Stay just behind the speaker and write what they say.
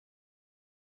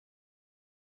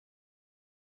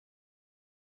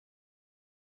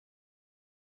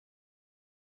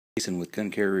Jason with Gun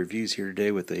Carry Reviews here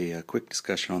today with a quick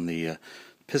discussion on the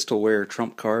Pistolware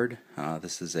Trump Card.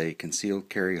 This is a concealed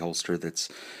carry holster that's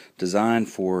designed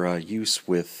for use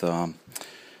with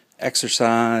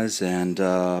exercise and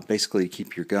basically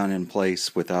keep your gun in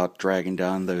place without dragging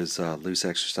down those loose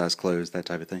exercise clothes, that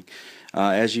type of thing.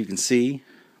 As you can see,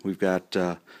 we've got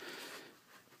a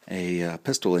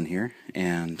pistol in here,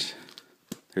 and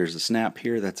there's a snap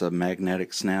here. That's a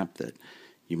magnetic snap that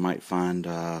you might find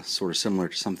sort of similar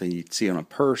to something you'd see on a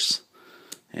purse,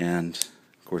 and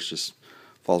of course just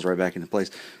falls right back into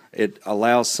place. It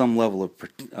allows some level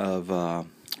of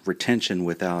retention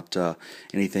without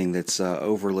anything that's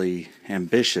overly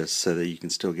ambitious, so that you can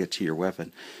still get to your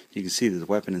weapon. You can see that the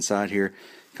weapon inside here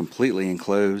completely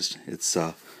enclosed. It's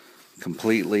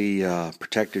completely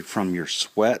protected from your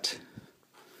sweat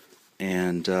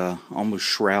and almost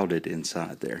shrouded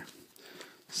inside there.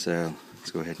 So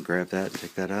let's go ahead and grab that,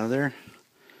 take that out of there,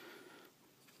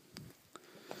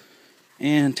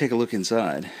 and take a look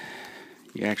inside.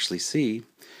 You actually see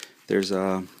there's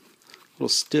a little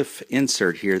stiff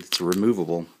insert here that's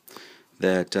removable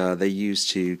that they use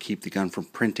to keep the gun from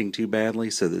printing too badly,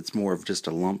 so that it's more of just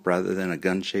a lump rather than a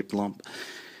gun-shaped lump.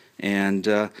 And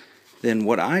then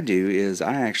what I do is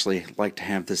I actually like to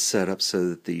have this set up so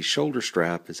that the shoulder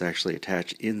strap is actually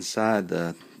attached inside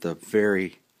the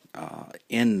very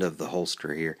end of the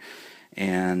holster here.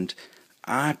 And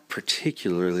I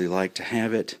particularly like to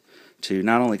have it to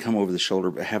not only come over the shoulder,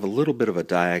 but have a little bit of a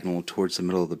diagonal towards the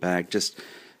middle of the bag. Just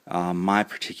my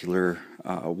particular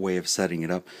way of setting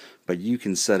it up, but you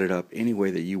can set it up any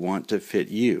way that you want to fit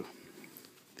you.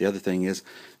 The other thing is,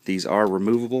 these are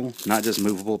removable, not just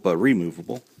movable, but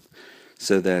removable,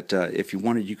 so that if you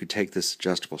wanted, you could take this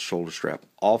adjustable shoulder strap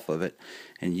off of it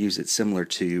and use it similar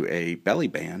to a belly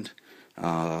band,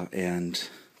 and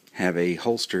have a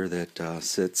holster that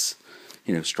sits,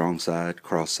 strong side,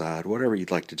 cross side, whatever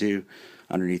you'd like to do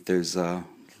underneath those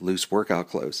loose workout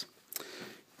clothes.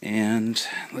 And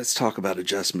let's talk about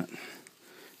adjustment.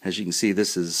 As you can see,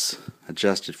 this is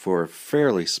adjusted for a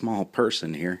fairly small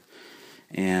person here,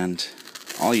 and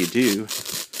all you do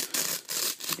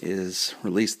is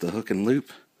release the hook and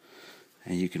loop,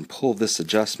 and you can pull this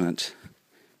adjustment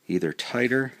either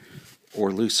tighter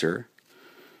or looser,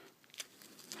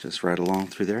 just right along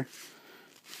through there,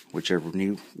 whichever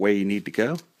way you need to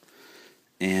go,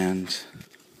 and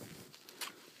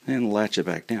then latch it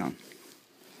back down.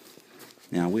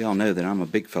 Now, we all know that I'm a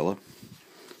big fella,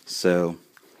 so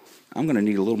I'm going to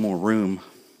need a little more room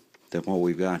than what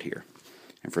we've got here.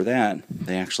 And for that,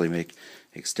 they actually make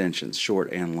extensions,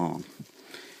 short and long.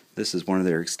 This is one of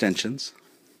their extensions.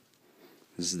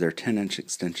 This is their 10-inch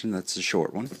extension. That's the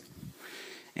short one.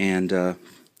 And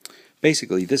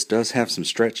basically, this does have some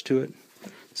stretch to it,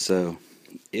 so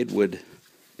it would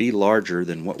be larger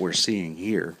than what we're seeing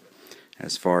here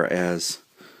as far as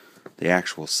the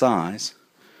actual size.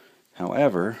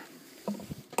 However,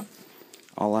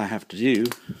 all I have to do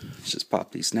is just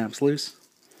pop these snaps loose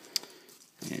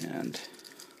and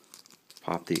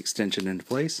pop the extension into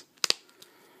place.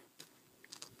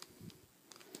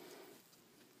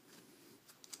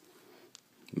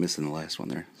 Missing the last one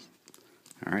there.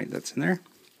 Alright, that's in there.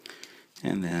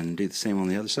 And then do the same on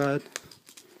the other side.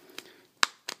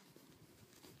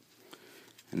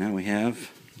 And now we have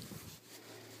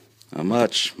a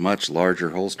much, much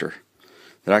larger holster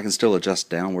that I can still adjust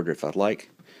downward if I'd like,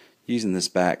 using this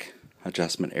back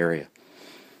adjustment area.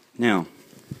 Now,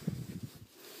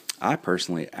 I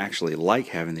personally actually like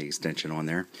having the extension on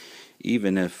there,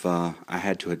 even if I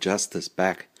had to adjust this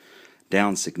back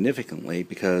down significantly,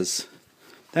 because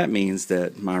that means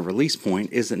that my release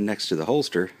point isn't next to the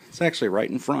holster, it's actually right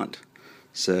in front.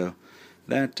 So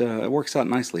that it works out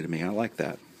nicely to me. I like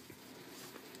that.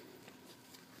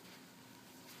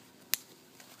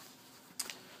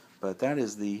 But that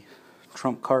is the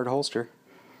Trump Card holster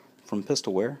from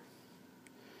Pistolware,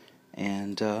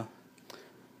 and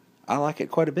I like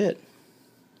it quite a bit.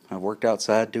 I've worked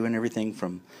outside doing everything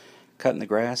from cutting the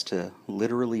grass to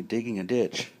literally digging a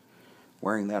ditch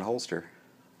wearing that holster.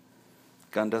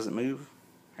 Gun doesn't move,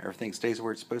 everything stays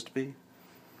where it's supposed to be,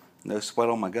 no sweat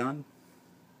on my gun.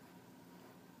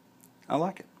 I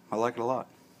like it a lot.